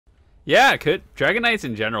Yeah, it could. Dragon Knights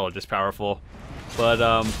in general are just powerful. But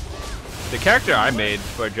the character I made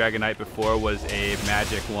for Dragon Knight before was a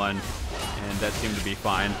magic one, and that seemed to be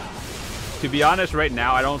fine. To be honest, right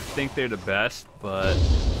now I don't think they're the best, but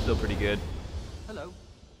still pretty good. Hello.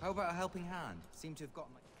 How about a helping hand? Seem to have got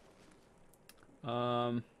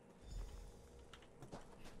my...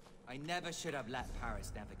 I never should have let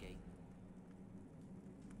Paris navigate.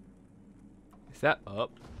 Is that up?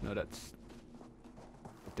 No, that's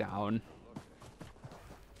down.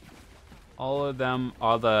 All of them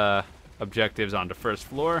are the objectives on the first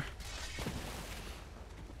floor.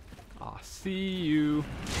 I'll see you.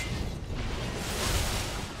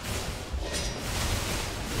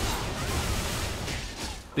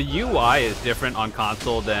 The UI is different on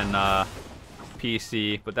console than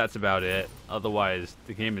PC, but that's about it. Otherwise,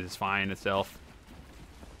 the game is fine itself.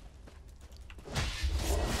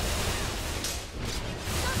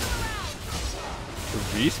 The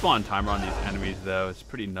respawn timer on these enemies, though, is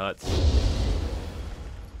pretty nuts.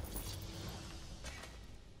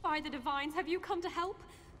 By the divines, have you come to help?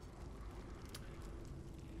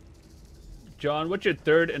 John, what's your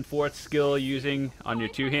third and fourth skill using on your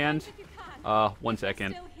two hands? 1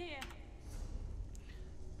 second.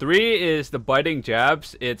 3 is the biting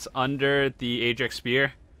jabs. It's under the Ajax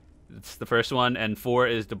spear. It's the first one. And 4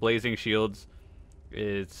 is the blazing shields.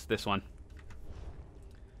 It's this one.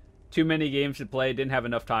 Too many games to play. Didn't have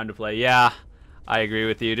enough time to play. Yeah, I agree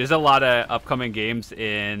with you. There's a lot of upcoming games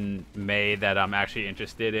in May that I'm actually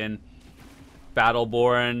interested in.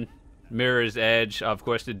 Battleborn, Mirror's Edge, of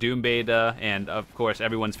course the Doom beta, and of course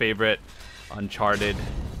everyone's favorite, Uncharted.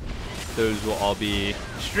 Those will all be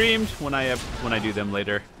streamed when I do them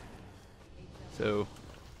later. So,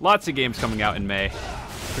 lots of games coming out in May.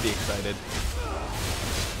 Pretty excited.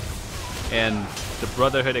 And the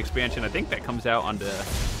Brotherhood expansion, I think that comes out on the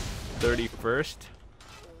 31st.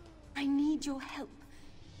 I need your help.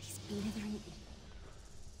 He's blithering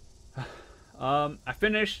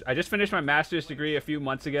I just finished my master's degree a few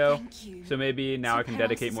months ago. Thank you. So maybe now I can Paris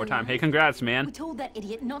dedicate is more time. alive. Hey, congrats, man. We told that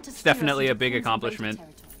idiot not to It's steer us definitely a into big conservative accomplishment.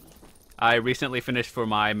 territory. I recently finished for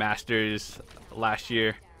my master's last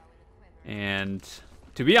year, and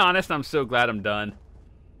to be honest, I'm so glad I'm done.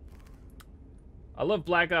 I love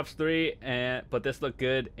Black Ops 3, but this looked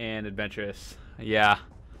good and adventurous. Yeah.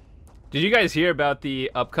 Did you guys hear about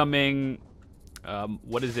the upcoming,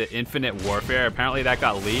 what is it, Infinite Warfare? Apparently that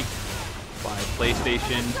got leaked by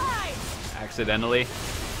PlayStation accidentally.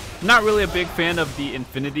 I'm not really a big fan of the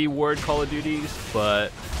Infinity Ward Call of Duties,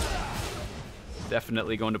 but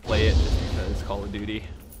definitely going to play it just because Call of Duty.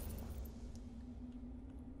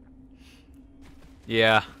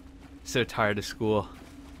 Yeah, so tired of school.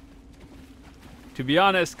 To be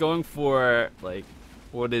honest, going for like,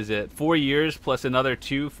 what is it, 4 years plus another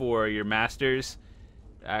 2 for your masters,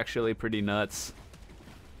 actually pretty nuts.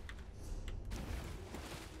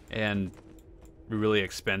 And really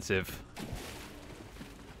expensive.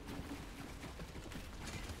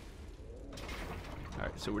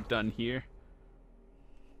 Alright, so we're done here.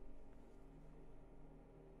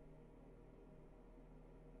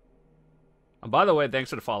 And by the way,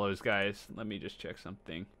 thanks for the follows, guys. Let me just check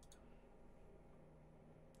something.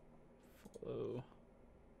 Follow.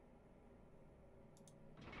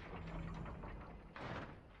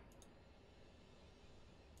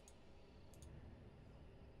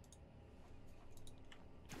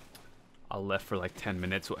 I left for like 10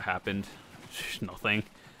 minutes. What happened? Nothing.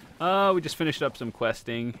 We just finished up some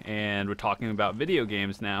questing, and we're talking about video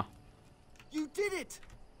games now. You did it!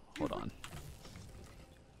 Hold on.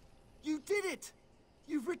 You did it!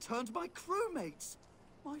 You've returned my crewmates,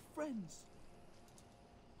 my friends.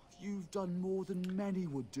 You've done more than many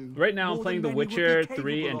would do. Right now I'm More playing The than many would be Witcher capable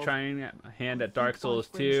 3 and of. trying a hand at I Dark think my Souls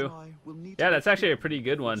friends 2. and I will need Yeah, to that's go actually a through pretty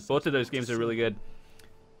good one. process Both of those games are soon. really good.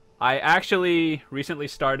 I actually recently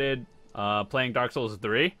started playing Dark Souls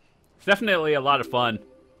 3. It's definitely a lot of fun.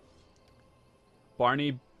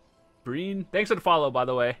 Barney Breen, thanks for the follow, by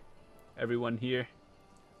the way, everyone here.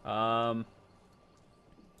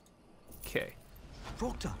 Okay.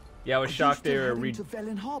 Proctor, Yeah, I was are you shocked they still were heading to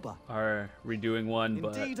Velen Harbor? redoing one,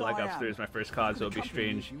 but Indeed Black I Ops 3 am. is my first COD, so it'll be accompany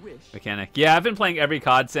you if strange you wish. mechanic. Yeah, I've been playing every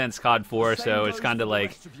COD since COD 4, The so same it's goes kind of for the like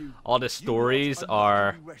rest of you. all the You stories lot are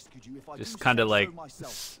undoubtedly rescued you if I just do kind of say like so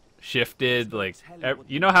myself. shifted. There's no Like, telling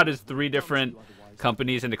you know how there's what 3 they'll do different otherwise.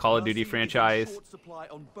 companies in the Call of Duty Mercy is in franchise, short supply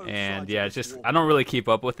on both and sides yeah, of it's this just war. I don't really keep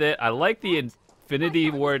up with it. I like the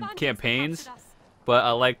Infinity My Ward bandits campaigns, captured us. but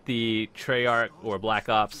I like the Treyarch or Black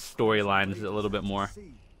Ops storylines a little bit more.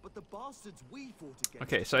 But the bastards we fought against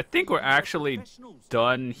Okay, so I think we're actually professionals.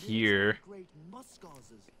 done here. Military-grade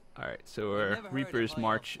Muscazers. Alright, so our never heard Reaper's of my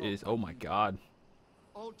March own is, oh my god.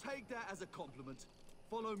 I'll take that as a compliment.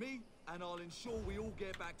 Follow me, and I'll ensure we all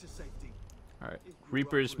get back to safety. Alright,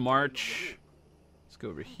 Reaper's March. Let's go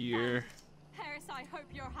over here. Harris, I hope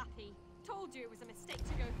you're happy. Told you it was a mistake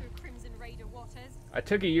to go through Crimson Raider waters. I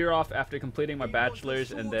took a year off after completing my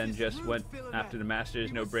bachelor's and then just went after the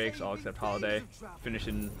master's, no breaks, all except holiday.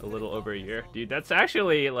 Finishing a little over a year. Dude, that's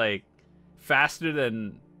actually like faster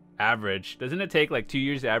than average. Doesn't it take like 2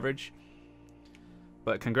 years average?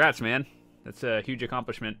 But congrats, man. That's a huge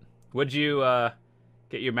accomplishment. What'd you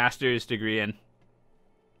get your master's degree in?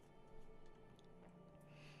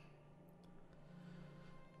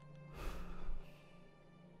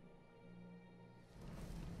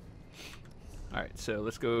 Alright, so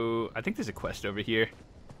let's go. I think there's a quest over here.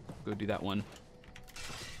 Go do that one.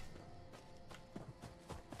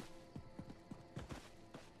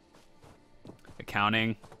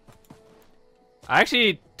 Accounting. I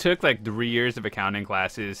actually took like 3 years of accounting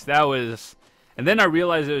classes. That was... And then I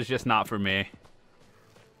realized it was just not for me.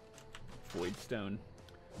 Voidstone.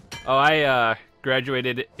 Oh, I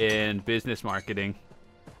graduated in business marketing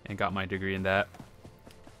and got my degree in that.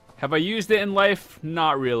 Have I used it in life?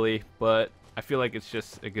 Not really, but I feel like it's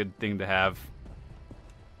just a good thing to have.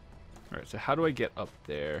 Alright, so how do I get up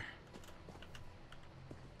there?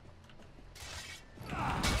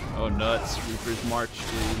 Oh, nuts. Reaper's March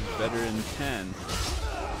is better in 10.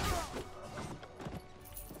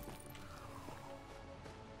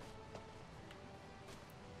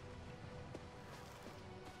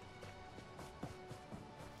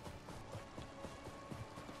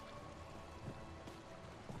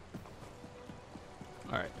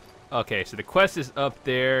 Alright. Okay, so the quest is up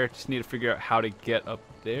there. Just need to figure out how to get up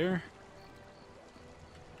there.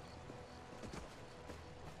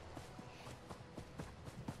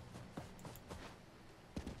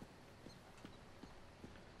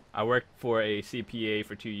 I worked for a CPA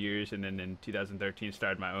for 2 years, and then in 2013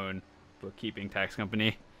 started my own bookkeeping tax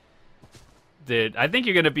company. Dude, I think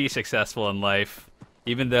you're going to be successful in life.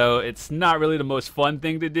 Even though it's not really the most fun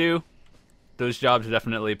thing to do, those jobs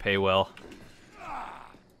definitely pay well.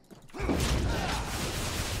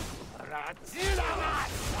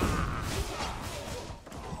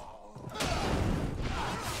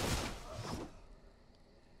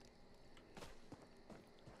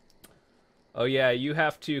 Oh yeah, you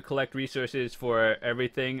have to collect resources for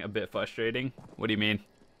everything. A bit frustrating. What do you mean?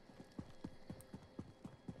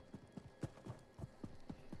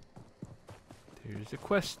 There's a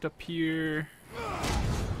quest up here.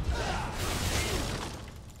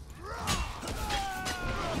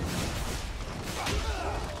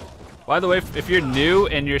 By the way, if you're new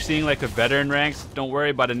and you're seeing like the veteran ranks, don't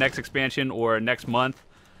worry about the next expansion or next month.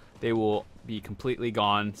 They will be completely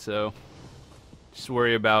gone, so just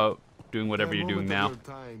worry about doing whatever you're doing now.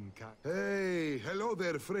 Hey, hello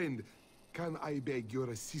there, friend. Can I beg your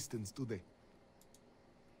assistance today?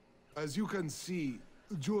 As you can see,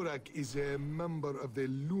 Jurak is a member of the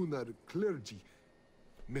lunar clergy.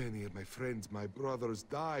 Many of my friends, my brothers,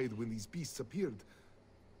 died when these beasts appeared.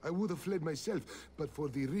 I would have fled myself, but for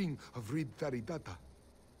the ring of Rid Taridata.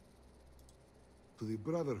 To the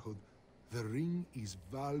Brotherhood, the ring is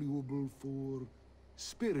valuable for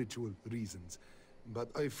spiritual reasons. But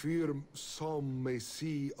I fear some may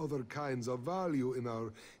see other kinds of value in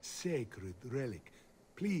our sacred relic.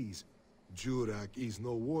 Please, Jurak is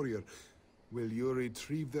no warrior. Will you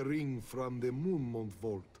retrieve the ring from the Moonmont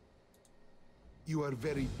vault? You are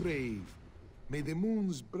very brave. May the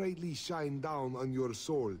moons brightly shine down on your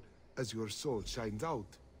soul, as your soul shines out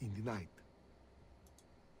in the night.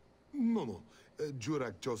 No,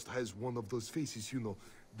 Jurak just has one of those faces, you know.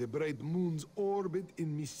 The bright moons orbit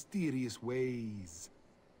in mysterious ways.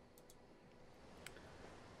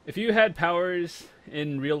 If you had powers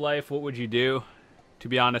in real life, what would you do? To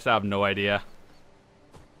be honest, I have no idea.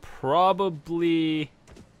 Probably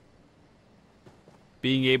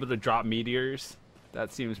being able to drop meteors.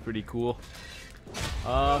 That seems pretty cool.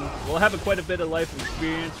 Well, I have quite a bit of life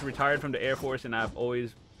experience. Retired from the Air Force, and I've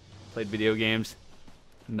always played video games.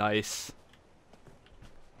 Nice.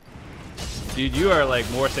 Dude, you are like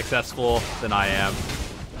more successful than I am.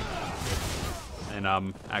 And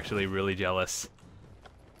I'm actually really jealous.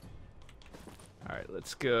 Alright,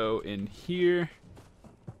 let's go in here.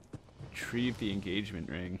 Retrieve the engagement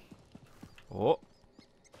ring. Oh. What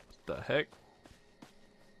the heck?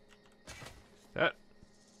 That.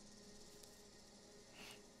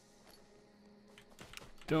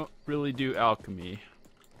 Don't really do alchemy.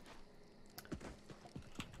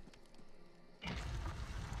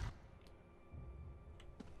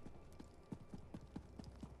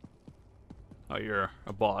 Oh, you're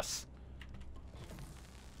a boss.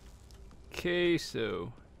 Okay,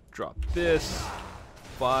 so drop this.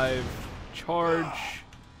 5. Charge.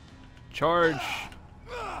 Charge.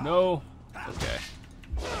 No. Okay.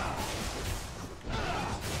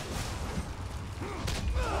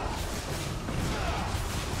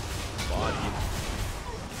 Body.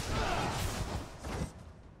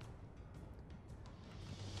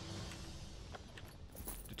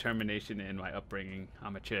 Determination in my upbringing.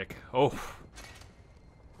 I'm a chick. Oh.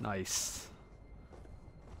 Nice.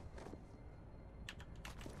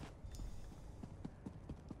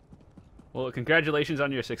 Well, congratulations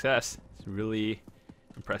on your success. It's really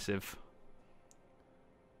impressive.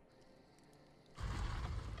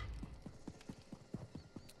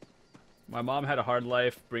 My mom had a hard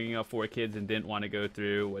life bringing up 4 kids and didn't want to go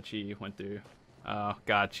through what she went through. Oh,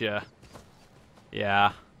 gotcha.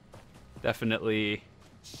 Yeah. Definitely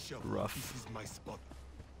rough. This is my spot.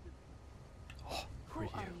 Oh, Who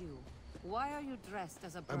are you? Why are you dressed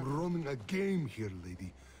as a brother? I'm running a game here,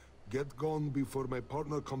 lady. Get gone before my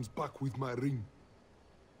partner comes back with my ring.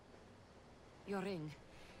 Your ring.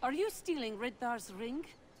 Are you stealing Riddar's ring?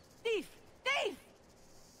 Thief! Thief!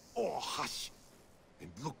 Oh, hush! And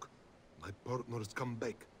look, my partner's come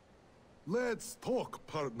back. Let's talk,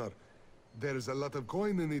 partner. There's a lot of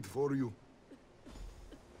coin in it for you.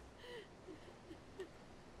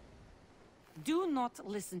 Do not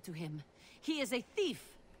listen to him. He is a thief.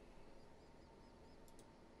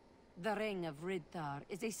 The ring of Riddar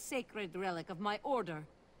is a sacred relic of my order.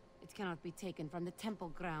 It cannot be taken from the temple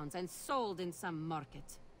grounds and sold in some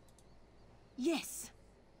market. Yes,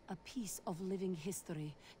 a piece of living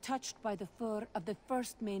history, touched by the fur of the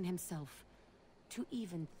first man himself. To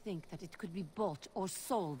even think that it could be bought or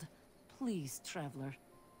sold. Please, traveler.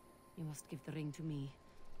 You must give the ring to me.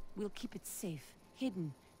 We'll keep it safe,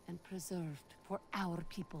 hidden, and preserved for our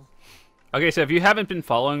people. Okay, so if you haven't been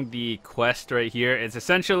following the quest right here, it's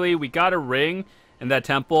essentially we got a ring in that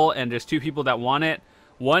temple, and there's 2 people that want it.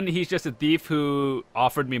 One, he's just a thief who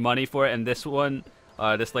offered me money for it, and this one,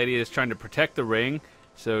 this lady is trying to protect the ring.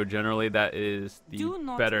 So generally, that is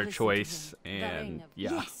the better choice. And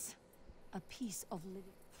yeah. Yes, a piece of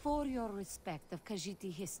living. For your respect of Khajiit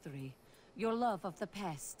history, your love of the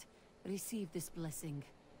past, receive this blessing.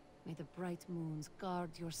 May the bright moons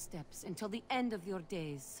guard your steps until the end of your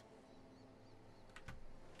days.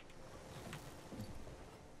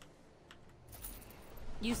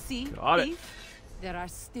 You see, thief? There are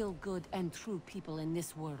still good and true people in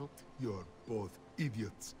this world. You're both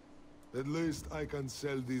idiots. At least I can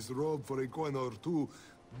sell this robe for a coin or 2.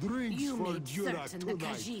 Drinks You for made Durac certain the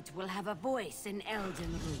tonight. Khajiit will have a voice in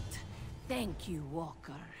Elden Root. Thank you,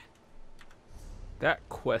 Walker. That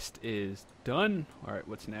quest is done. All right,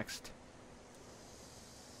 what's next?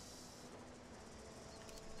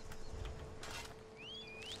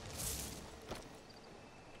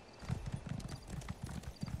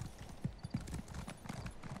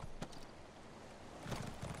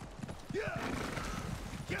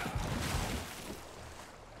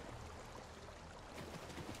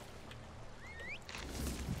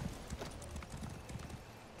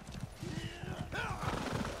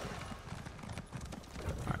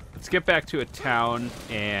 Let's get back to a town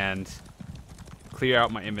and clear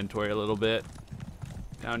out my inventory a little bit.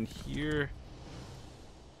 Down here.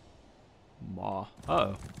 Maw.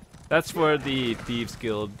 Oh. That's for the Thieves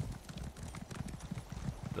Guild.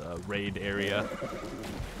 The raid area.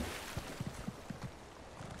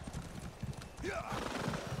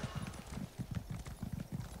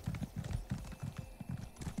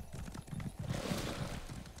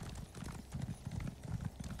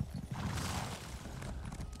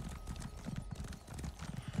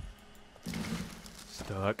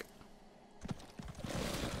 Stuck.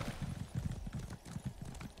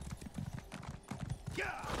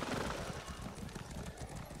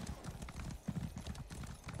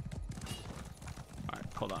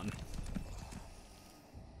 Alright, hold on.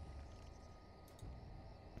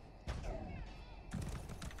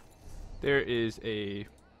 There is a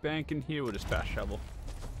bank in here. We'll just fast travel.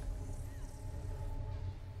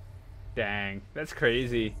 Dang, that's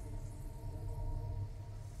crazy.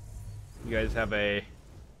 You guys have a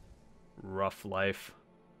rough life.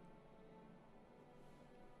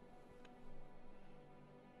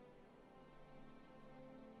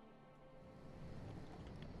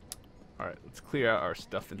 Alright, let's clear out our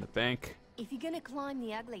stuff in the bank. If you're gonna climb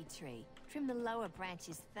the ugly tree, trim the lower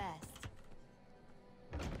branches first.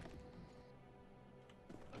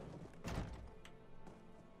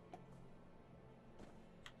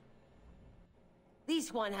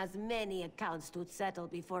 This one has many accounts to settle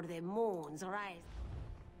before the moons rise.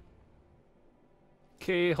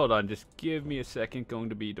 Okay, hold on. Just give me a second. Going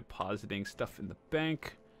to be depositing stuff in the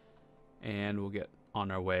bank. And we'll get on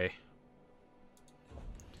our way.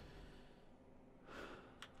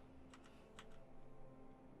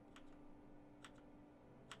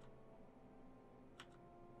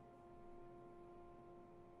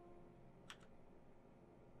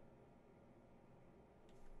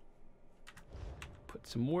 Put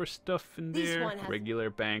some more stuff in This there. one has- Regular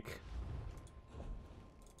bank.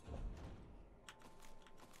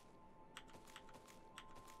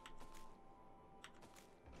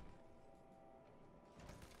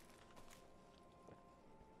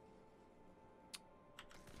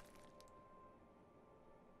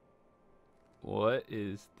 What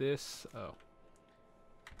is this? Oh.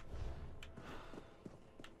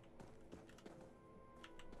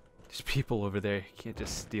 There's people over there. You can't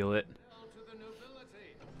just steal it.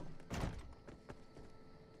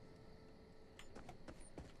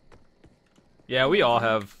 Yeah, we all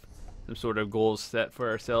have some sort of goals set for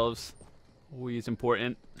ourselves. Always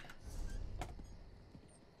important.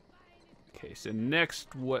 Okay, so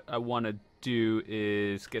next what I want to do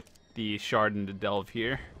is get the shard into Delve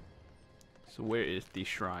here. So where is the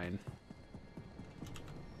shrine?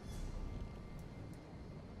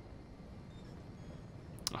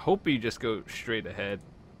 I hope you just go straight ahead.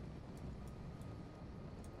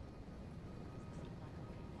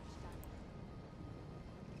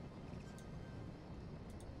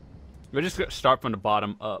 We'll just start from the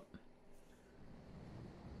bottom up.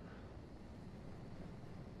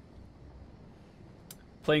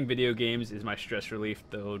 Playing video games is my stress relief,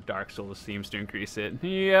 though Dark Souls seems to increase it.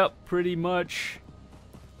 Yep, pretty much.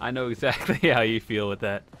 I know exactly how you feel with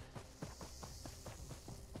that.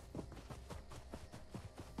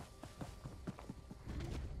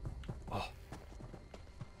 Oh.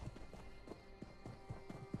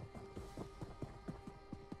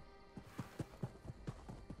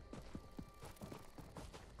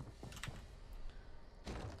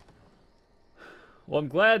 Well, I'm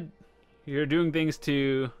glad you're doing things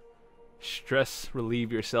to stress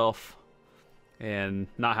relieve yourself and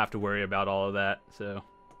not have to worry about all of that, so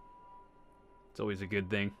it's always a good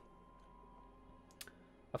thing.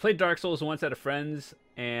 I played Dark Souls once at a friend's,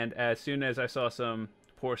 and as soon as I saw some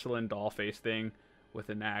porcelain doll face thing with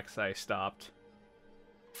an axe, I stopped.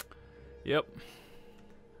 Yep.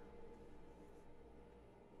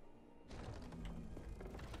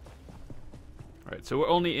 Alright, so we're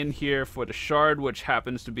only in here for the shard, which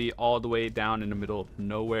happens to be all the way down in the middle of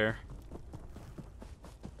nowhere.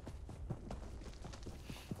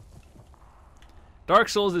 Dark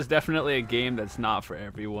Souls is definitely a game that's not for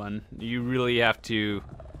everyone. You really have to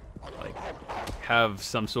like have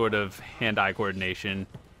some sort of hand-eye coordination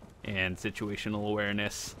and situational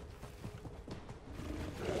awareness.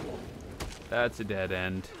 That's a dead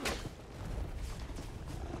end.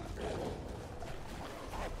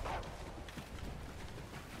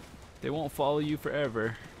 They won't follow you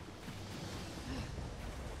forever.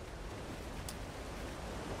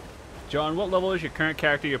 John, what level is your current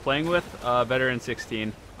character you're playing with? Veteran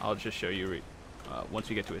 16. I'll just show you once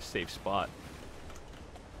we get to a safe spot.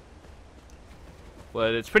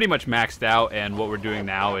 But it's pretty much maxed out, and what we're doing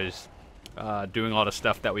now is doing all the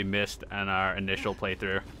stuff that we missed in our initial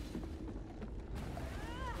playthrough.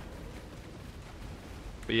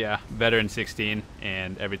 But yeah, Veteran 16,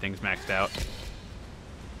 and everything's maxed out.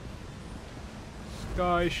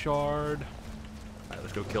 Sky Shard. Alright,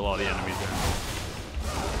 let's go kill all the enemies there.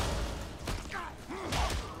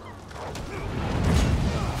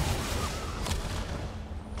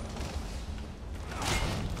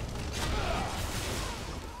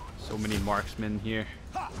 So many marksmen here.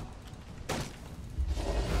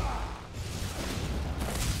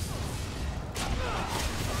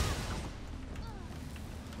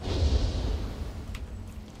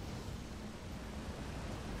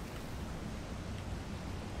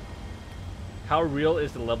 How real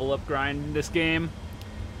is the level up grind in this game?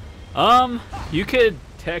 You could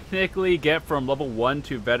technically get from level 1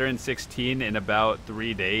 to Veteran 16 in about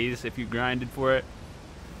 3 days if you grinded for it.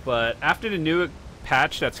 But after the new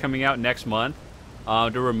patch that's coming out next month,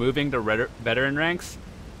 they're removing the veteran ranks.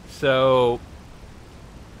 So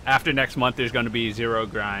after next month, there's going to be 0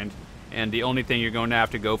 grind, and the only thing you're going to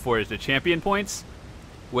have to go for is the champion points,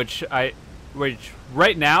 which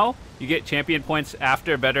right now you get champion points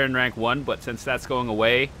after veteran rank 1, but since that's going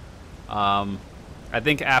away, I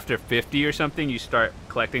think after 50 or something you start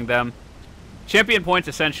collecting them. Champion points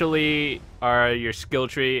essentially are your skill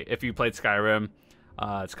tree. If you played Skyrim,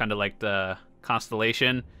 it's kind of like the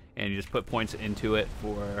constellation, and you just put points into it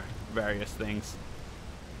for various things.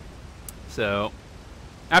 So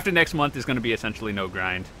after next month is going to be essentially no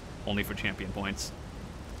grind, only for champion points.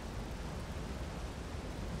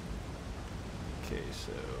 Okay,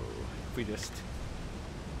 so if we just,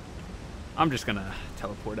 I'm just gonna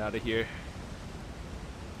teleport out of here.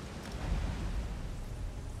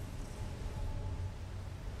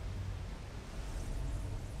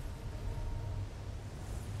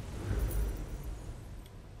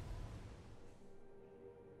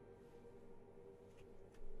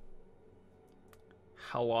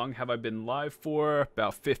 how long have I been live for?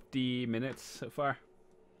 About 50 minutes so far.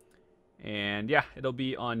 And yeah, it'll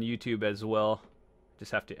be on YouTube as well.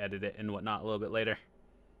 Just have to edit it and whatnot a little bit later.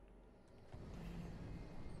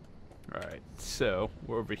 Alright, so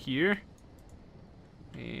we're over here.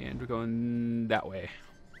 And we're going that way.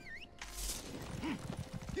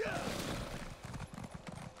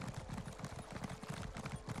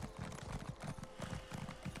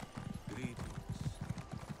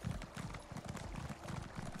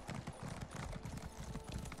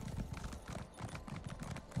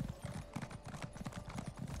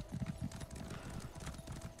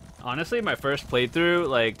 Honestly, my first playthrough,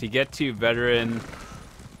 like, to get to veteran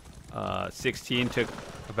 16 took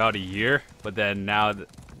about a year, but then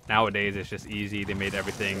nowadays it's just easy. They made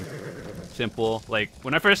everything simple. Like,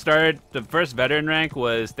 when I first started, the first veteran rank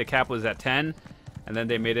was, the cap was at 10, and then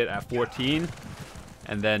they made it at 14,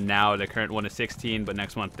 and then now the current one is 16, but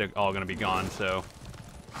next month they're all gonna be gone, so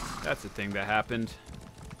that's the thing that happened.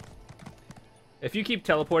 If you keep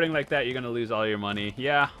teleporting like that, you're gonna lose all your money.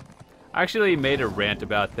 Yeah. I actually made a rant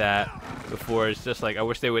about that before. It's just like, I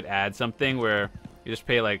wish they would add something where you just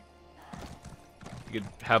pay like, you could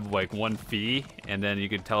have like one fee and then you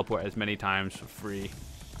could teleport as many times for free.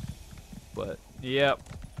 But, yep.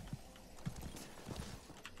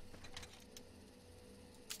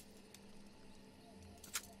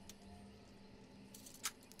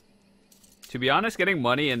 To be honest, getting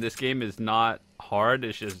money in this game is not hard.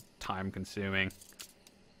 It's just time consuming.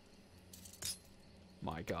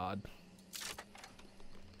 My God.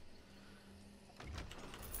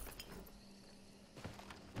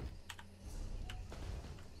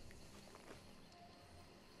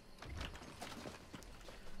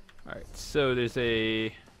 Alright, so there's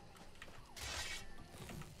a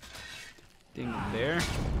thing there.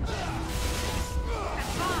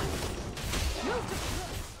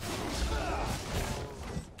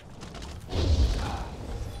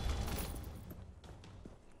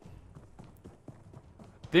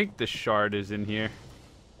 I think the shard is in here.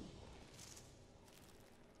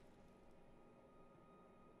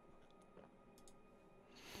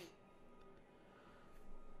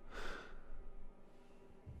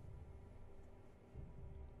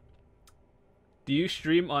 Do you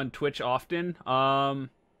stream on Twitch often? Kinda.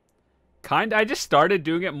 I just started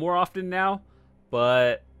doing it more often now,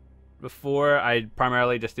 but before I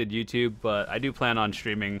primarily just did YouTube, but I do plan on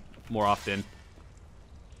streaming more often.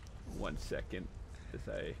 1 second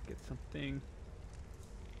as I get something.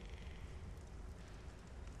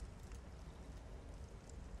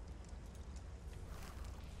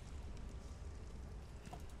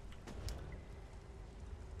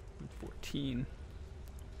 $14.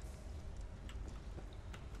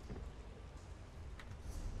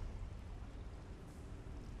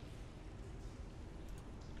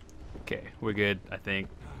 Okay, we're good, I think.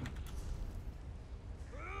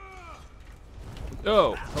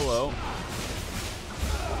 Oh, hello.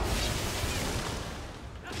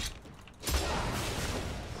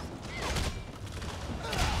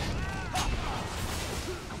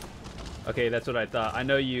 Okay, that's what I thought. I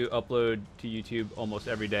know you upload to YouTube almost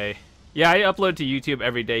every day. Yeah, I upload to YouTube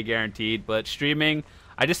every day, guaranteed. But streaming,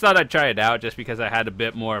 I just thought I'd try it out just because I had a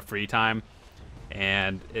bit more free time.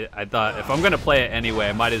 And I thought if I'm going to play it anyway,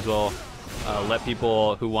 I might as well let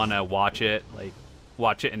people who want to watch it, like,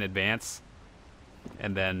 watch it in advance.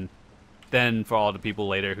 And then for all the people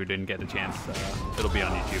later who didn't get a chance, it'll be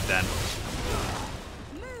on YouTube then.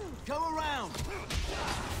 Go around.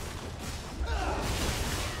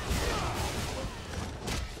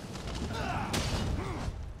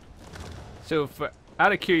 So,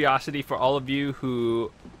 out of curiosity, for all of you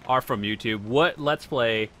who are from YouTube, what Let's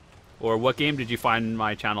Play or what game did you find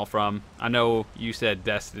my channel from? I know you said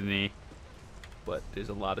Destiny, but there's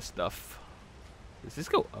a lot of stuff. Does this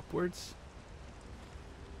go upwards?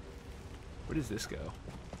 Where does this go?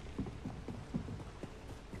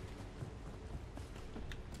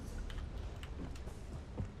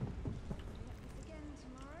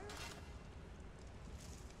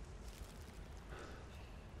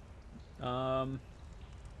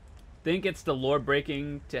 Think it's the lore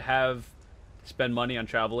breaking to spend money on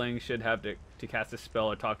traveling. Should have to cast a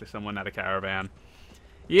spell or talk to someone at a caravan.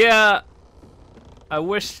 Yeah, I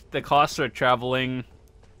wish the cost for traveling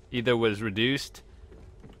either was reduced,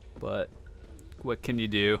 but what can you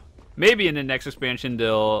do? Maybe in the next expansion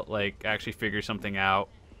they'll like actually figure something out.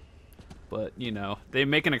 But you know, they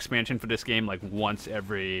make an expansion for this game like once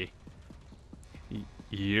every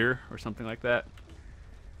year or something like that.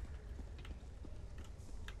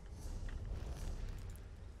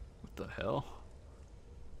 What the hell?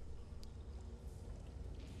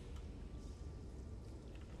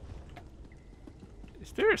 Is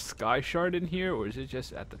Is there a sky shard in here, or is it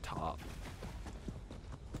just at the top?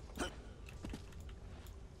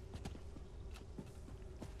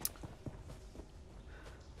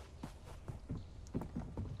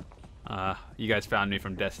 You guys found me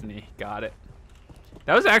from Destiny. Got it.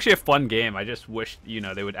 That was actually a fun game. I just wish, you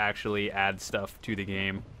know, they would actually add stuff to the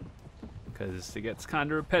game, because it gets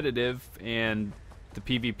kind of repetitive, and the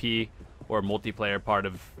PvP or multiplayer part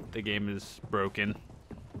of the game is broken.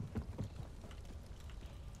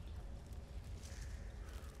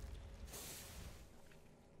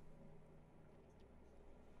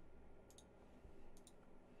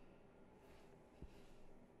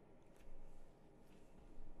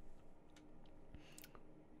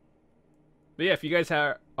 But yeah, if you guys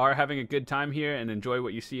are having a good time here and enjoy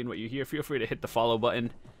what you see and what you hear, feel free to hit the follow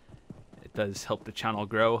button. It does help the channel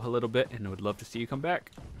grow a little bit, and I would love to see you come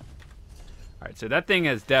back. Alright, so that thing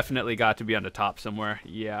has definitely got to be on the top somewhere.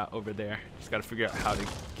 Yeah, over there. Just gotta figure out how to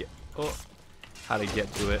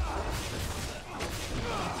get to it.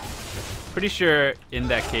 Pretty sure in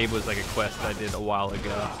that cave was like a quest I did a while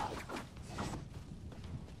ago.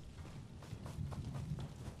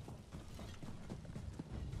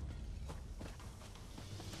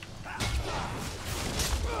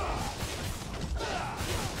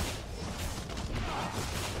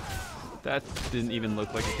 That didn't even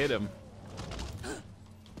look like it hit him.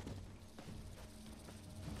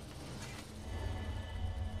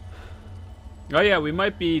 Oh yeah, we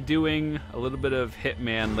might be doing a little bit of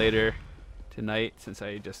Hitman later tonight, since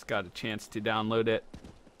I just got a chance to download it.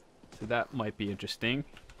 So that might be interesting,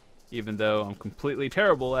 even though I'm completely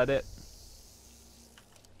terrible at it.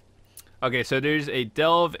 Okay, so there's a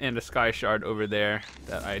delve and a sky shard over there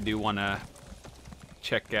that I do want to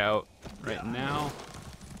check out right now.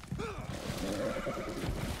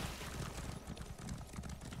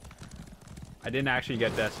 I didn't actually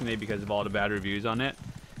get Destiny because of all the bad reviews on it.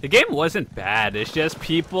 The game wasn't bad. It's just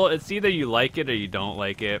people, it's either you like it or you don't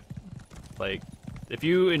like it. Like, if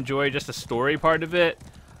you enjoy just the story part of it,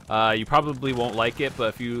 you probably won't like it. But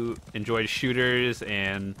if you enjoy shooters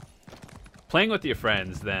and playing with your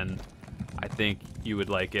friends, then I think you would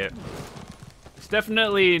like it. It's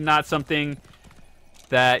definitely not something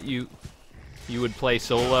that you would play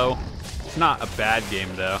solo. It's not a bad game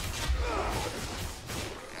though.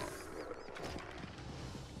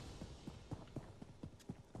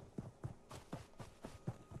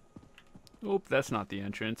 Oop, that's not the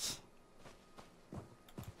entrance.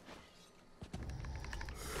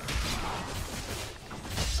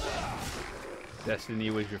 Destiny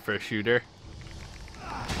was your first shooter.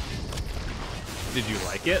 Did you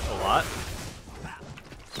like it a lot?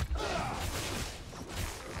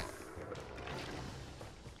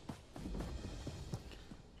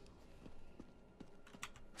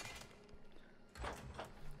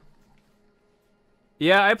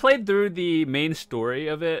 Yeah, I played through the main story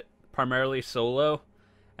of it, primarily solo,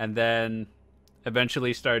 and then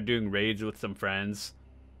eventually started doing raids with some friends,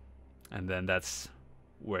 and then that's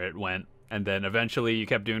where it went. And then eventually you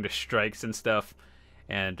kept doing the strikes and stuff,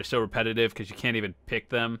 and they're so repetitive because you can't even pick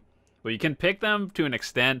them. Well, you can pick them to an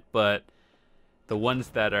extent, but the ones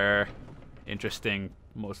that are interesting,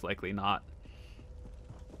 most likely not.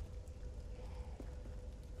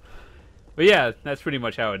 But yeah, that's pretty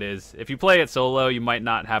much how it is. If you play it solo, you might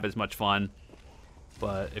not have as much fun.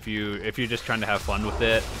 But if you're just trying to have fun with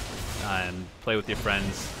it and play with your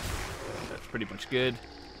friends, that's pretty much good.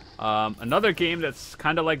 Another game that's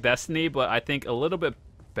kind of like Destiny, but I think a little bit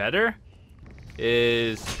better,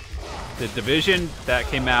 is The Division that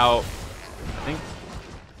came out, I think,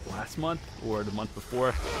 last month or the month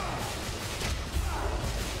before.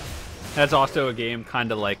 That's also a game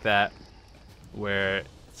kind of like that, where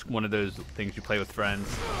it's one of those things you play with friends.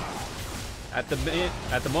 At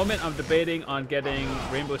the moment, I'm debating on getting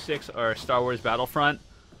Rainbow Six or Star Wars Battlefront.